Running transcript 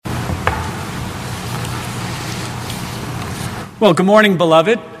Well, good morning,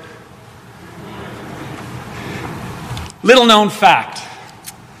 beloved. Little known fact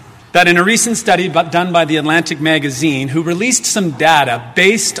that in a recent study done by The Atlantic magazine, who released some data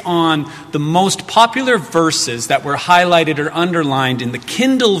based on the most popular verses that were highlighted or underlined in the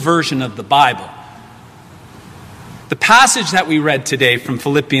Kindle version of the Bible, the passage that we read today from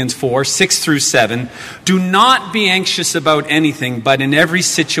Philippians 4, 6 through 7, do not be anxious about anything, but in every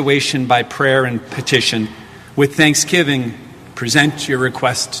situation by prayer and petition, with thanksgiving, present your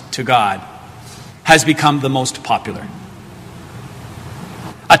request to God, has become the most popular.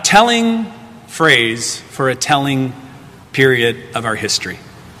 A telling phrase for a telling period of our history.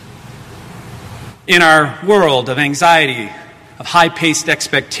 In our world of anxiety, of high-paced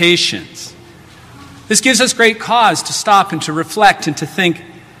expectations, this gives us great cause to stop and to reflect and to think,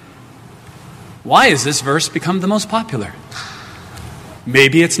 why has this verse become the most popular?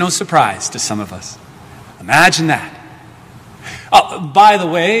 Maybe it's no surprise to some of us. Imagine that. By the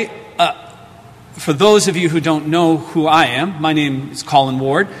way, for those of you who don't know who I am, my name is Colin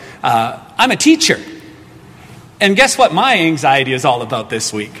Ward. I'm a teacher. And guess what my anxiety is all about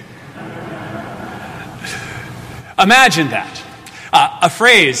this week? Imagine that. A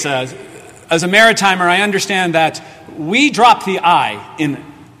phrase, as a maritimer, I understand that we drop the I in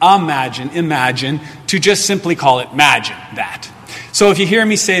imagine, to just simply call it magin, that. So if you hear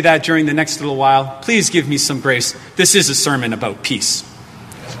me say that during the next little while, please give me some grace. This is a sermon about peace.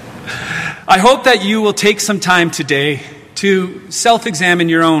 I hope that you will take some time today to self-examine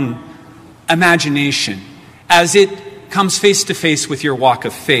your own imagination as it comes face to face with your walk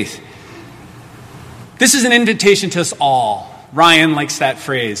of faith. This is an invitation to us all. Ryan likes that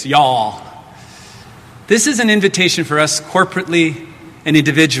phrase, y'all. This is an invitation for us corporately and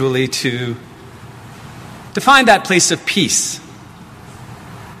individually to find that place of peace,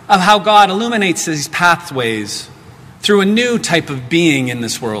 of how God illuminates these pathways through a new type of being in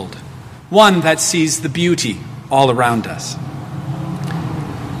this world, one that sees the beauty all around us.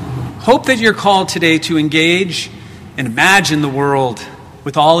 Hope that you're called today to engage and imagine the world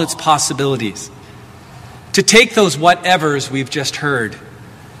with all its possibilities, to take those whatevers we've just heard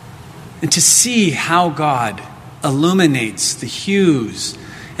and to see how God illuminates the hues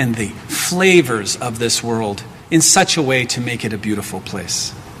and the flavors of this world in such a way to make it a beautiful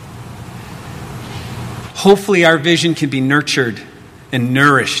place. Hopefully our vision can be nurtured and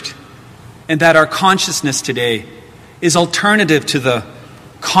nourished, and that our consciousness today is alternative to the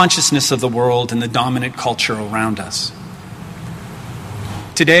consciousness of the world and the dominant culture around us.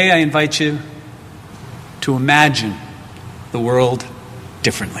 Today I invite you to imagine the world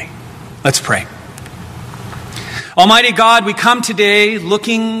differently. Let's pray. Almighty God, we come today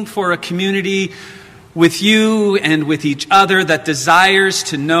looking for a community with you and with each other that desires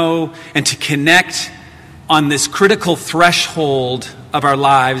to know and to connect on this critical threshold of our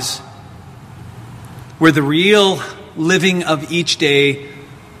lives, where the real living of each day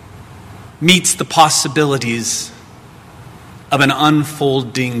meets the possibilities of an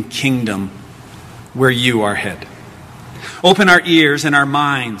unfolding kingdom where you are head. Open our ears and our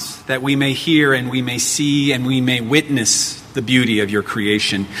minds that we may hear and we may see and we may witness the beauty of your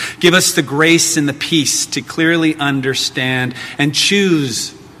creation. Give us the grace and the peace to clearly understand and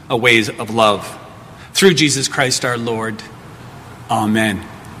choose a ways of love. Through Jesus Christ our Lord. Amen.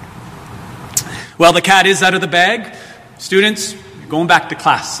 Well, the cat is out of the bag. Students, you're going back to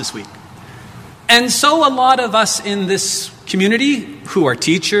class this week. And so a lot of us in this community who are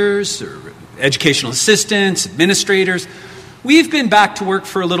teachers or educational assistants, administrators, we've been back to work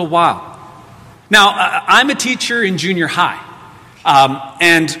for a little while. Now, I'm a teacher in junior high.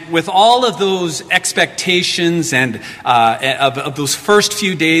 And with all of those expectations and of those first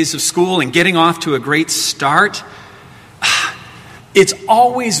few days of school and getting off to a great start, it's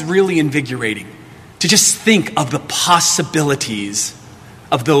always really invigorating to just think of the possibilities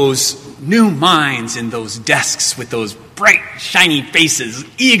of those new minds in those desks with those bright, shiny faces,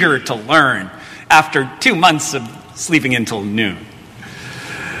 eager to learn after 2 months of sleeping until noon.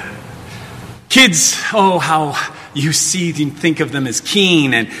 Kids, oh, how you see and think of them as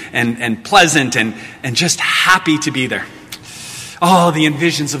keen and pleasant and just happy to be there. Oh, the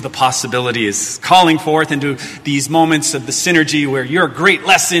envisions of the possibilities, calling forth into these moments of the synergy where your great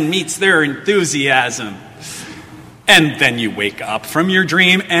lesson meets their enthusiasm. And then you wake up from your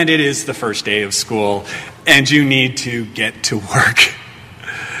dream and it is the first day of school and you need to get to work.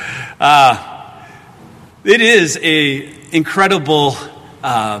 It is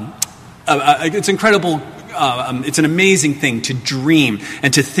it's an amazing thing to dream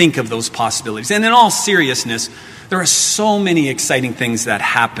and to think of those possibilities. And in all seriousness, there are so many exciting things that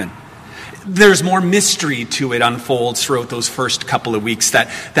happen There's more mystery to it unfolds throughout those first couple of weeks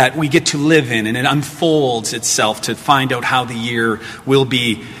that we get to live in, and it unfolds itself to find out how the year will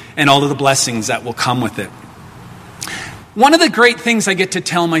be and all of the blessings that will come with it. One of the great things I get to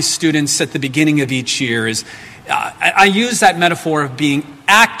tell my students at the beginning of each year is I use that metaphor of being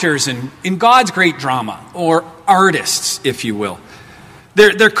actors in God's great drama, or artists, if you will.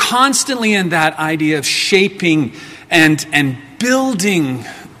 They're constantly in that idea of shaping and building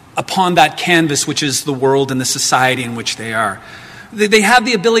upon that canvas, which is the world and the society in which they are. They have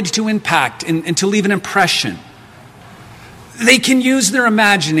the ability to impact and to leave an impression. They can use their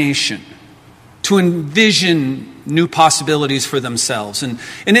imagination to envision new possibilities for themselves. And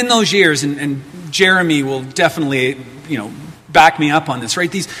in those years, and Jeremy will definitely, back me up on this,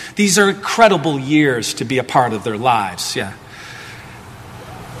 right? These are incredible years to be a part of their lives, yeah.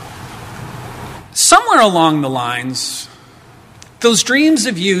 Somewhere along the lines, those dreams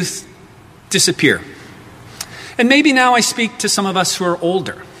of youth disappear. And maybe now I speak to some of us who are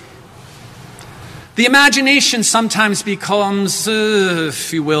older. The imagination sometimes becomes,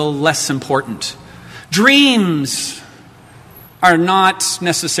 if you will, less important. Dreams are not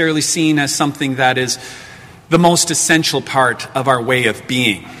necessarily seen as something that is the most essential part of our way of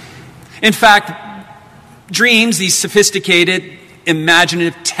being. In fact, dreams, these sophisticated,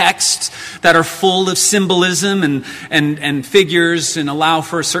 imaginative texts that are full of symbolism and figures and allow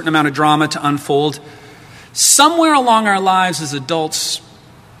for a certain amount of drama to unfold, somewhere along our lives as adults,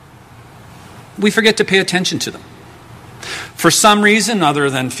 we forget to pay attention to them. For some reason other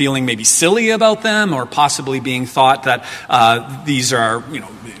than feeling maybe silly about them, or possibly being thought that these are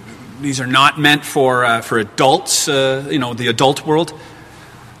not meant for adults, the adult world,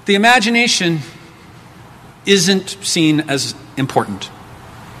 the imagination isn't seen as important.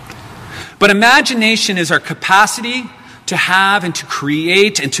 But imagination is our capacity to have and to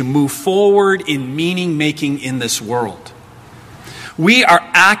create and to move forward in meaning making in this world. We are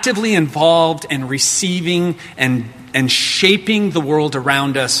actively involved in receiving and shaping the world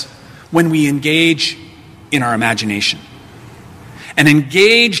around us when we engage in our imagination. An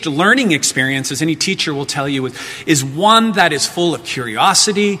engaged learning experience, as any teacher will tell you, is one that is full of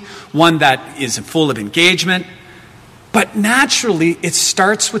curiosity, one that is full of engagement. But naturally, it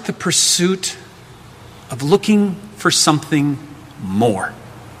starts with the pursuit of looking for something more.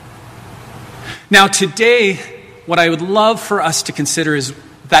 Now, today, what I would love for us to consider is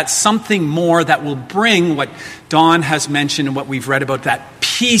that something more that will bring what Dawn has mentioned and what we've read about, that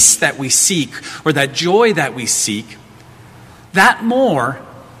peace that we seek, or that joy that we seek. That more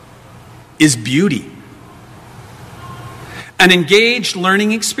is beauty. An engaged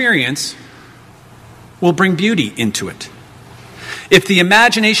learning experience will bring beauty into it. If the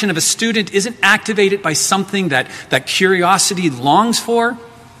imagination of a student isn't activated by something that curiosity longs for,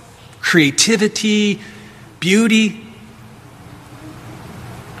 creativity, beauty,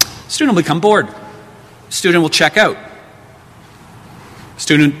 student will become bored. Student will check out.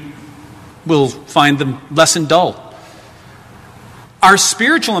 Student will find the lesson dull. Our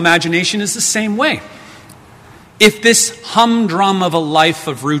spiritual imagination is the same way. If this humdrum of a life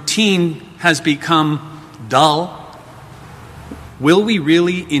of routine has become dull, will we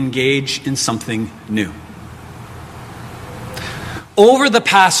really engage in something new? Over the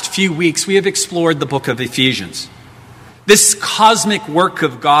past few weeks, we have explored the book of Ephesians. This cosmic work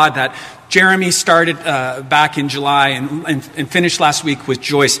of God that Jeremy started back in July and finished last week with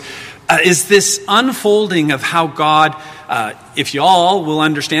Joyce is this unfolding of how God, if you all will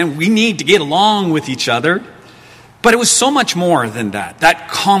understand, we need to get along with each other. But it was so much more than that. That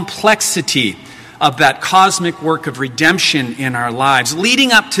complexity of that cosmic work of redemption in our lives,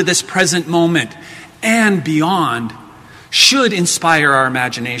 leading up to this present moment and beyond, should inspire our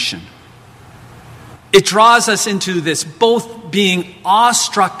imagination. It draws us into this, both being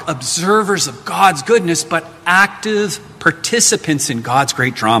awestruck observers of God's goodness, but active participants in God's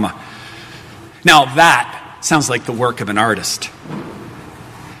great drama. Now that sounds like the work of an artist.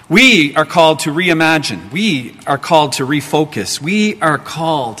 We are called to reimagine. We are called to refocus. We are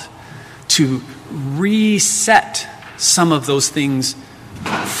called to reset some of those things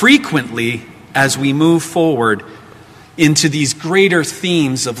frequently as we move forward into these greater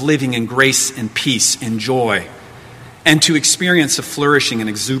themes of living in grace and peace and joy, and to experience a flourishing and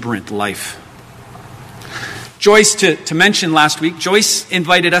exuberant life. Joyce, to mention last week, Joyce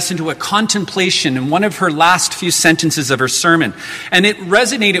invited us into a contemplation in one of her last few sentences of her sermon. And it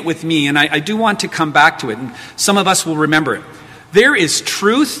resonated with me, and I do want to come back to it, and some of us will remember it. There is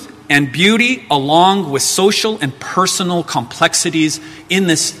truth and beauty along with social and personal complexities in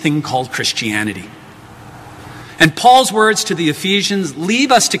this thing called Christianity. And Paul's words to the Ephesians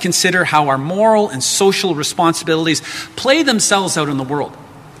leave us to consider how our moral and social responsibilities play themselves out in the world.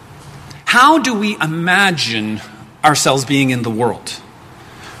 How do we imagine ourselves being in the world?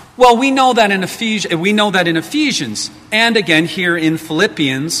 Well, we know that in Ephesians, and again here in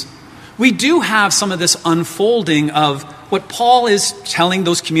Philippians, we do have some of this unfolding of what Paul is telling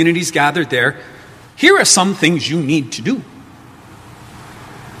those communities gathered there. Here are some things you need to do.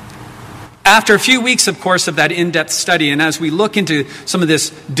 After a few weeks, of course, of that in-depth study, and as we look into some of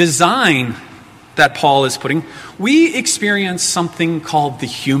this design that Paul is putting, we experience something called the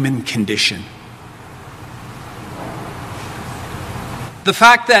human condition. The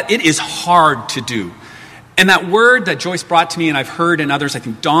fact that it is hard to do. And that word that Joyce brought to me, and I've heard in others, I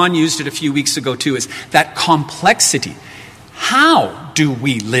think Don used it a few weeks ago too, is that complexity. How do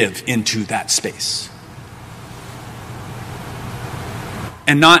we live into that space?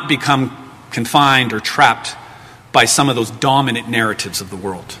 And not become confined or trapped by some of those dominant narratives of the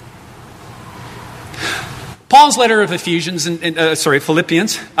world. Paul's letter of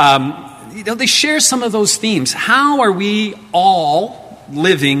Philippians, they share some of those themes. How are we all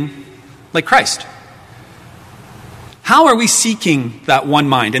living like Christ? How are we seeking that one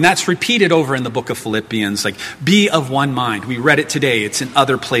mind? And that's repeated over in the book of Philippians, like be of one mind. We read it today. It's in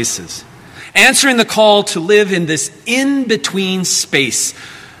other places. Answering the call to live in this in-between space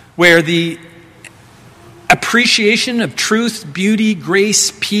where the appreciation of truth, beauty,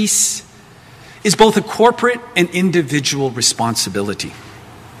 grace, peace is both a corporate and individual responsibility.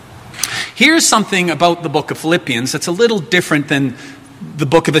 Here's something about the book of Philippians that's a little different than the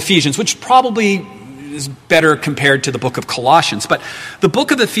book of Ephesians, which probably is better compared to the book of Colossians. But the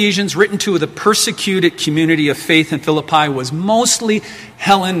book of Ephesians, written to the persecuted community of faith in Philippi, was mostly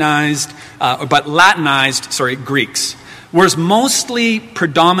Hellenized, but Latinized, Greeks. Was mostly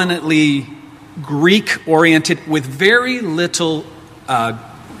predominantly Greek-oriented with very little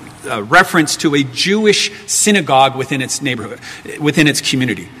reference to a Jewish synagogue within its neighborhood, within its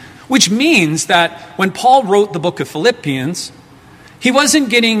community. Which means that when Paul wrote the book of Philippians, he wasn't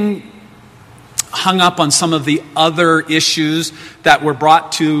getting hung up on some of the other issues that were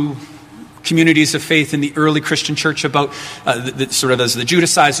brought to communities of faith in the early Christian church about, sort of as the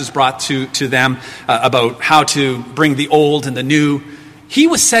Judaizers brought to them, about how to bring the old and the new. He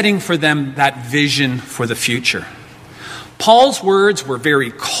was setting for them that vision for the future. Paul's words were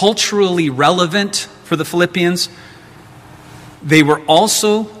very culturally relevant for the Philippians. They were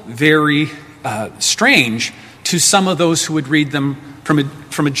also very strange to some of those who would read them from a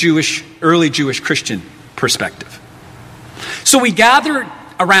early Jewish Christian perspective. So we gather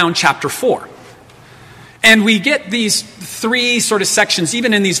around chapter 4. And we get these three sort of sections.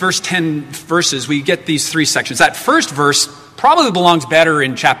 Even in these 10 verses, we get these three sections. That first verse probably belongs better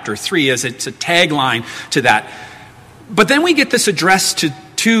in chapter 3 as it's a tagline to that. But then we get this address to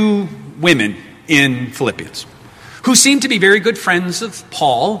two women in Philippians who seem to be very good friends of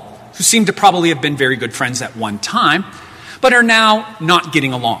Paul, who seem to probably have been very good friends at one time, but are now not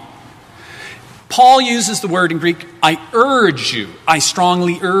getting along. Paul uses the word in Greek, I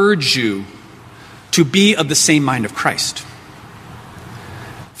strongly urge you to be of the same mind of Christ.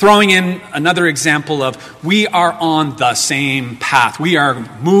 Throwing in another example of we are on the same path. We are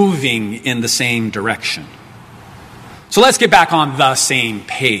moving in the same direction. So let's get back on the same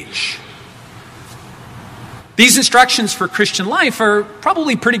page. These instructions for Christian life are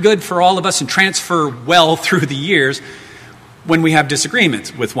probably pretty good for all of us and transfer well through the years when we have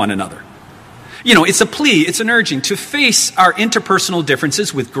disagreements with one another. It's a plea, it's an urging to face our interpersonal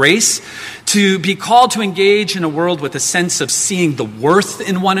differences with grace, to be called to engage in a world with a sense of seeing the worth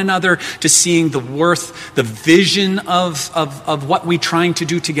in one another, to seeing the worth, the vision of what we're trying to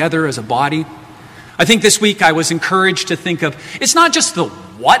do together as a body. I think this week I was encouraged to think of, it's not just the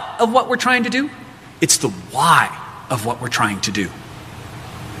what of what we're trying to do, it's the why of what we're trying to do.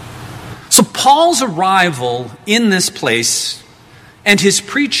 So Paul's arrival in this place and his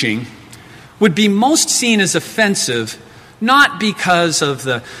preaching would be most seen as offensive, not because of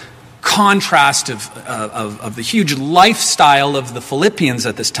the contrast of the huge lifestyle of the Philippians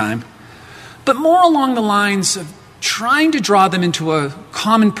at this time, but more along the lines of trying to draw them into a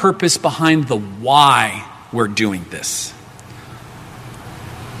common purpose behind the why we're doing this.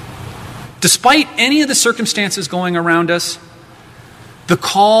 Despite any of the circumstances going around us, the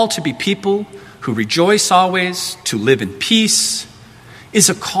call to be people who rejoice always, to live in peace, is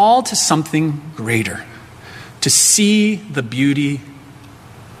a call to something greater, to see the beauty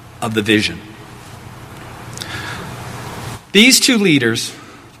of the vision. These two leaders,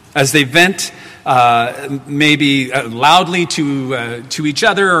 as they vent maybe loudly to each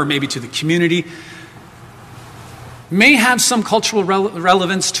other or maybe to the community, may have some cultural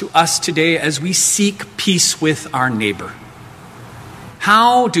relevance to us today as we seek peace with our neighbor.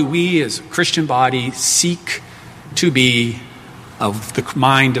 How do we as a Christian body seek to be of the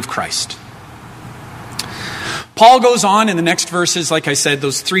mind of Christ? Paul goes on in the next verses, like I said,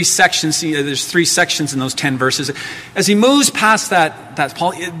 those 3 sections, there's 3 sections in those 10 verses. As he moves past that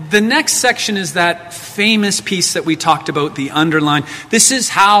Paul, the next section is that famous piece that we talked about, the underline. This is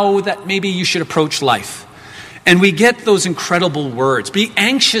how that maybe you should approach life. And we get those incredible words. Be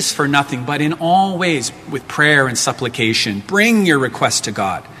anxious for nothing, but in all ways with prayer and supplication. Bring your request to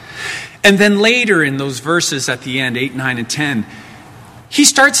God. And then later in those verses at the end, 8, 9, and 10, he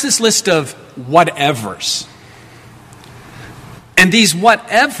starts this list of whatevers. And these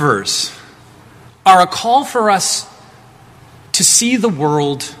whatevers are a call for us to see the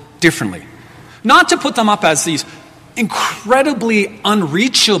world differently. Not to put them up as these incredibly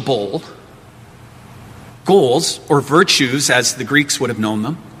unreachable goals or virtues as the Greeks would have known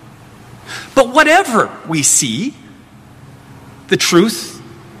them. But whatever we see, the truth,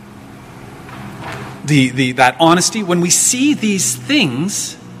 that honesty, when we see these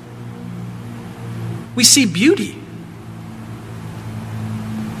things, we see beauty.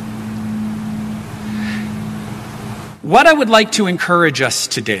 What I would like to encourage us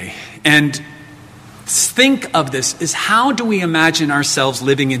today, and think of this, is how do we imagine ourselves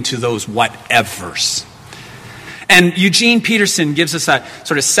living into those whatevers? And Eugene Peterson gives us a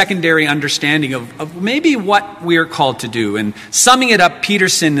sort of secondary understanding of maybe what we're called to do. And summing it up,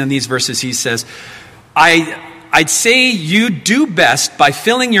 Peterson in these verses, he says, I'd say you do best by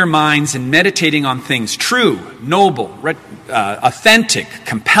filling your minds and meditating on things true, noble, authentic,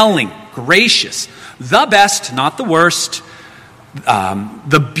 compelling, gracious, the best, not the worst,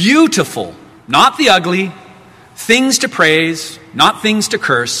 the beautiful, not the ugly, things to praise, not things to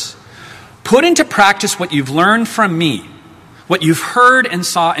curse. Put into practice what you've learned from me, what you've heard and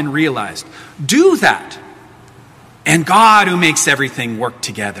saw and realized. Do that. And God, who makes everything work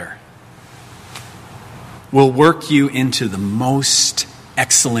together, will work you into the most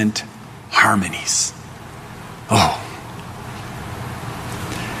excellent harmonies. Oh.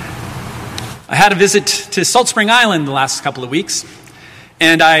 I had a visit to Salt Spring Island the last couple of weeks,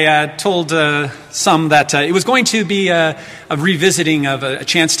 and I told some that it was going to be a revisiting of a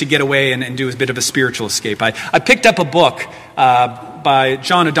chance to get away and do a bit of a spiritual escape. I picked up a book by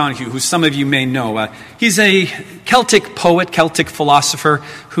John O'Donohue, who some of you may know. He's a Celtic poet, Celtic philosopher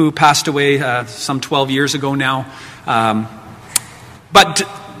who passed away some 12 years ago now. But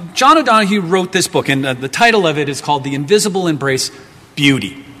John O'Donohue wrote this book, and the title of it is called The Invisible Embrace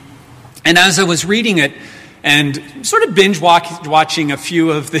Beauty. And as I was reading it, and sort of binge watching a few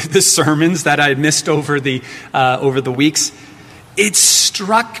of the sermons that I had missed over the weeks, it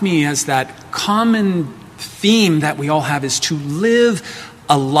struck me as that common theme that we all have is to live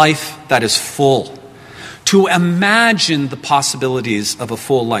a life that is full, to imagine the possibilities of a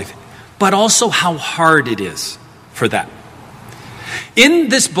full life, but also how hard it is for that. In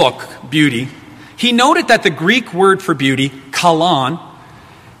this book, Beauty, he noted that the Greek word for beauty, kalan,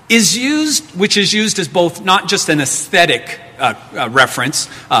 which is used as both not just an aesthetic reference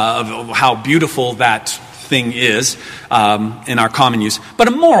of how beautiful that thing is in our common use, but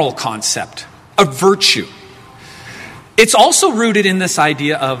a moral concept, a virtue. It's also rooted in this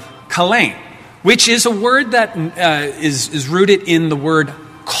idea of kalein, which is a word that is rooted in the word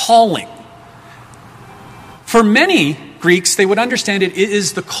calling. For many Greeks, they would understand it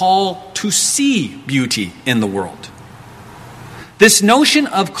is the call to see beauty in the world. This notion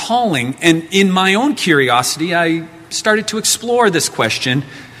of calling, and in my own curiosity, I started to explore this question.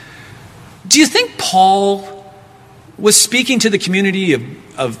 Do you think Paul was speaking to the community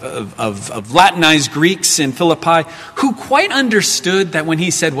of Latinized Greeks in Philippi who quite understood that when he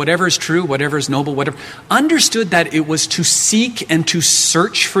said whatever is true, whatever is noble, whatever, understood that it was to seek and to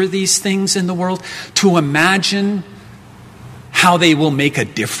search for these things in the world, to imagine how they will make a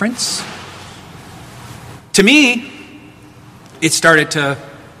difference? To me, it started to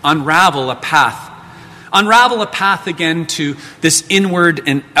unravel a path again to this inward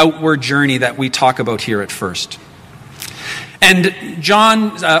and outward journey that we talk about here at First. And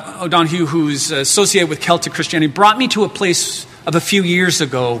John O'Donohue, who's associated with Celtic Christianity, brought me to a place of a few years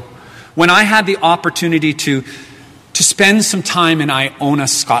ago when I had the opportunity to spend some time in Iona,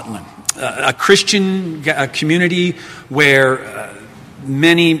 Scotland, a Christian community where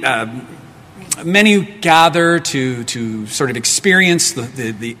many gather to sort of experience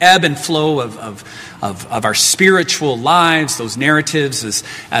the ebb and flow of our spiritual lives, those narratives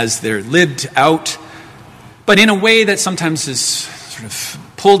as they're lived out, but in a way that sometimes is sort of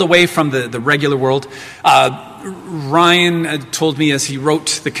pulled away from the regular world. Ryan told me as he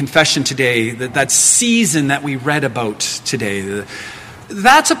wrote the confession today, that season that we read about today,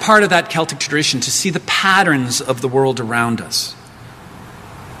 that's a part of that Celtic tradition, to see the patterns of the world around us.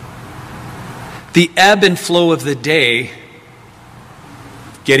 The ebb and flow of the day,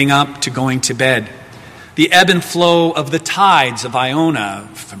 getting up to going to bed. The ebb and flow of the tides of Iona,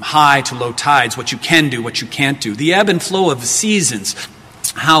 from high to low tides, what you can do, what you can't do. The ebb and flow of the seasons,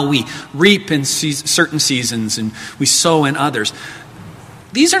 how we reap in certain seasons and we sow in others.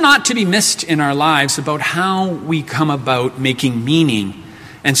 These are not to be missed in our lives about how we come about making meaning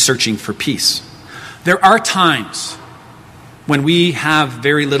and searching for peace. There are times when we have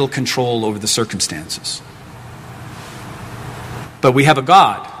very little control over the circumstances. But we have a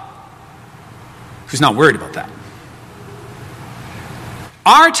God who's not worried about that.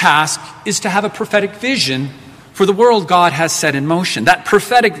 Our task is to have a prophetic vision for the world God has set in motion. That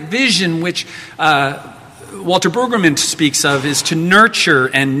prophetic vision which Walter Brueggemann speaks of is to nurture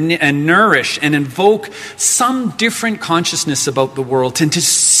and nourish and invoke some different consciousness about the world and to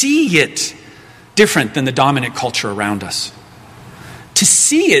see it different than the dominant culture around us. To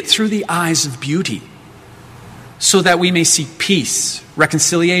see it through the eyes of beauty so that we may see peace,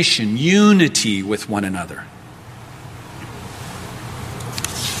 reconciliation, unity with one another.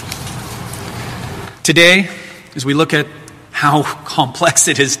 Today, as we look at how complex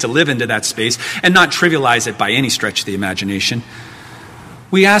it is to live into that space and not trivialize it by any stretch of the imagination,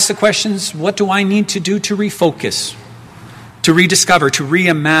 we ask the questions, what do I need to do to refocus, to rediscover, to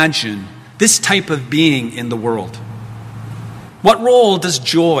reimagine this type of being in the world? What role does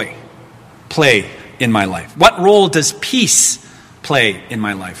joy play in my life? What role does peace play in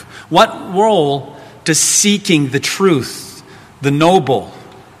my life? What role does seeking the truth, the noble,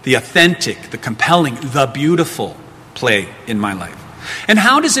 the authentic, the compelling, the beautiful play in my life? And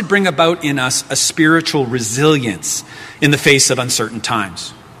how does it bring about in us a spiritual resilience in the face of uncertain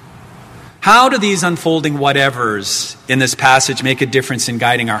times? How do these unfolding whatevers in this passage make a difference in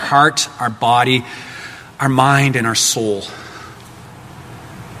guiding our heart, our body, our mind, and our soul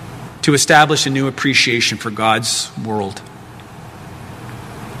to establish a new appreciation for God's world?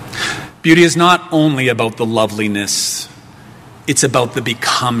 Beauty is not only about the loveliness, it's about the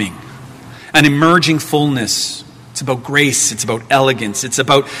becoming, an emerging fullness. It's about grace, it's about elegance, it's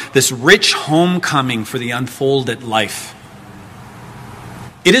about this rich homecoming for the unfolded life.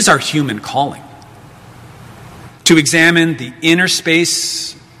 It is our human calling to examine the inner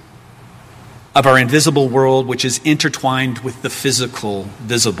space of our invisible world, which is intertwined with the physical,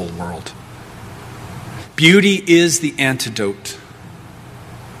 visible world. Beauty is the antidote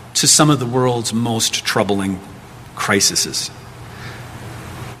to some of the world's most troubling crises.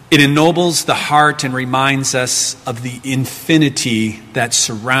 It ennobles the heart and reminds us of the infinity that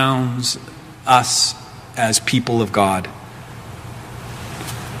surrounds us as people of God.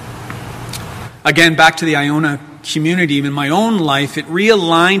 Again, back to the Iona community, in my own life, it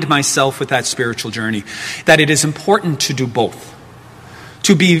realigned myself with that spiritual journey, that it is important to do both.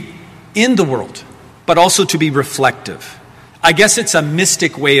 To be in the world, but also to be reflective. I guess it's a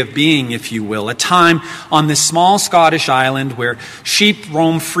mystic way of being, if you will. A time on this small Scottish island where sheep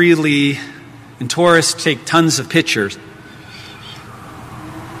roam freely and tourists take tons of pictures.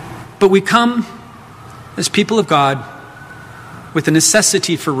 But we come as people of God with a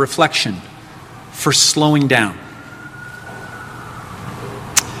necessity for reflection, for slowing down.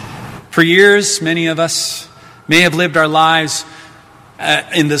 For years, many of us may have lived our lives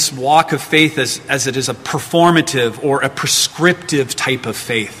in this walk of faith as it is a performative or a prescriptive type of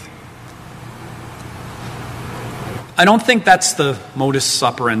faith. I don't think that's the modus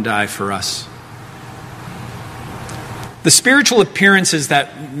operandi for us. The spiritual appearances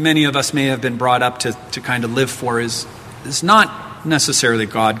that many of us may have been brought up to kind of live for is not necessarily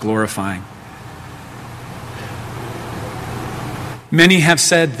God glorifying. Many have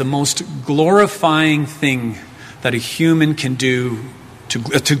said the most glorifying thing that a human can do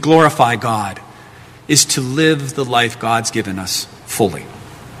to glorify God is to live the life God's given us fully.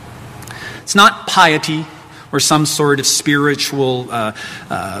 It's not piety or some sort of spiritual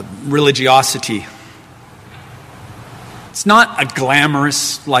religiosity. It's not a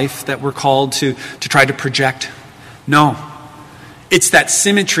glamorous life that we're called to try to project. No. It's that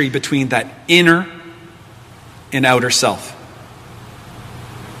symmetry between that inner and outer self.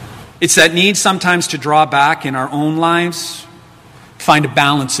 It's that need sometimes to draw back in our own lives, find a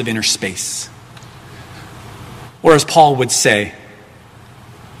balance of inner space. Or as Paul would say,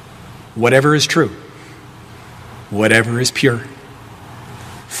 whatever is true, whatever is pure,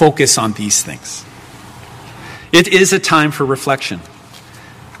 focus on these things. It is a time for reflection.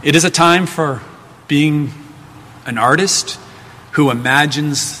 It is a time for being an artist who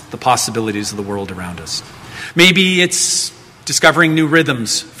imagines the possibilities of the world around us. Maybe it's discovering new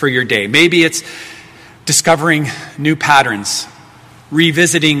rhythms for your day. Maybe it's discovering new patterns,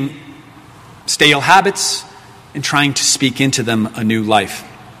 revisiting stale habits, and trying to speak into them a new life.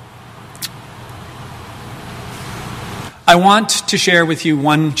 I want to share with you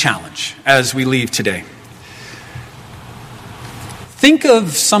one challenge as we leave today. Think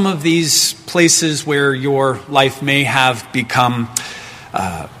of some of these places where your life may have become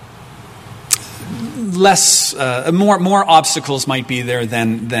more obstacles might be there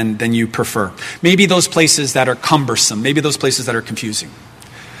than you prefer. Maybe those places that are cumbersome. Maybe those places that are confusing.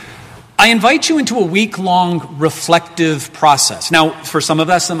 I invite you into a week-long reflective process. Now, for some of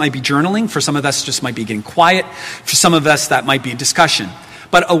us, that might be journaling. For some of us, just might be getting quiet. For some of us, that might be discussion.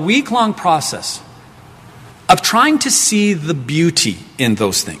 But a week-long process of trying to see the beauty in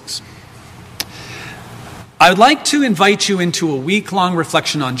those things. I would like to invite you into a week-long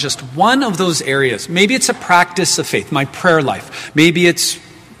reflection on just one of those areas. Maybe it's a practice of faith, my prayer life. Maybe it's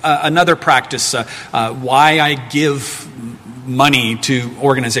another practice, why I give money to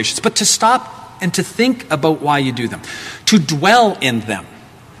organizations. But to stop and to think about why you do them. To dwell in them.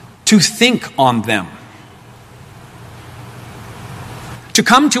 To think on them. To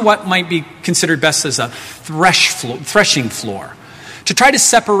come to what might be considered best as a threshing floor. To try to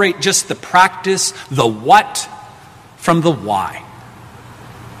separate just the practice, the what, from the why.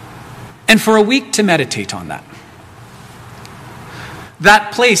 And for a week to meditate on that.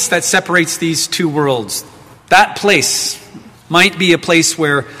 That place that separates these two worlds, that place might be a place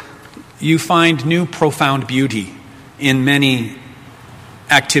where you find new profound beauty in many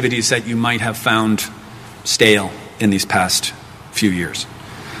activities that you might have found stale in these past few years.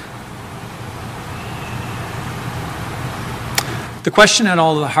 The question at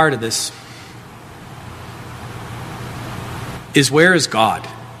all the heart of this is, where is God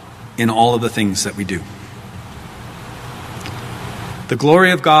in all of the things that we do? The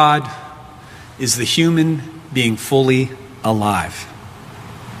glory of God is the human being fully alive.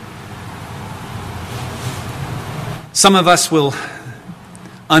 Some of us will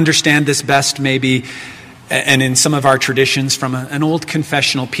understand this best maybe, and in some of our traditions, from an old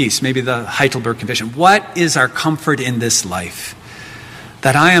confessional piece, maybe the Heidelberg Confession. What is our comfort in this life?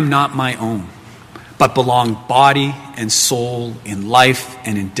 That I am not my own, but belong body and soul, in life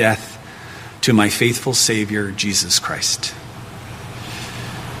and in death, to my faithful Savior, Jesus Christ.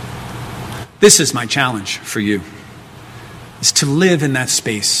 This is my challenge for you, is to live in that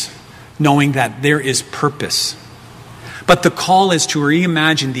space, knowing that there is purpose. But the call is to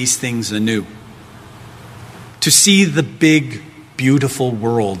reimagine these things anew, to see the big, beautiful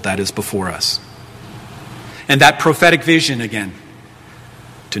world that is before us. And that prophetic vision again,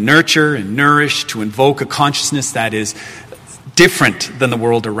 to nurture and nourish, to invoke a consciousness that is different than the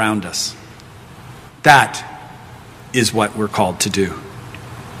world around us. That is what we're called to do.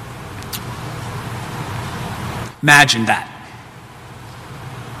 Imagine that.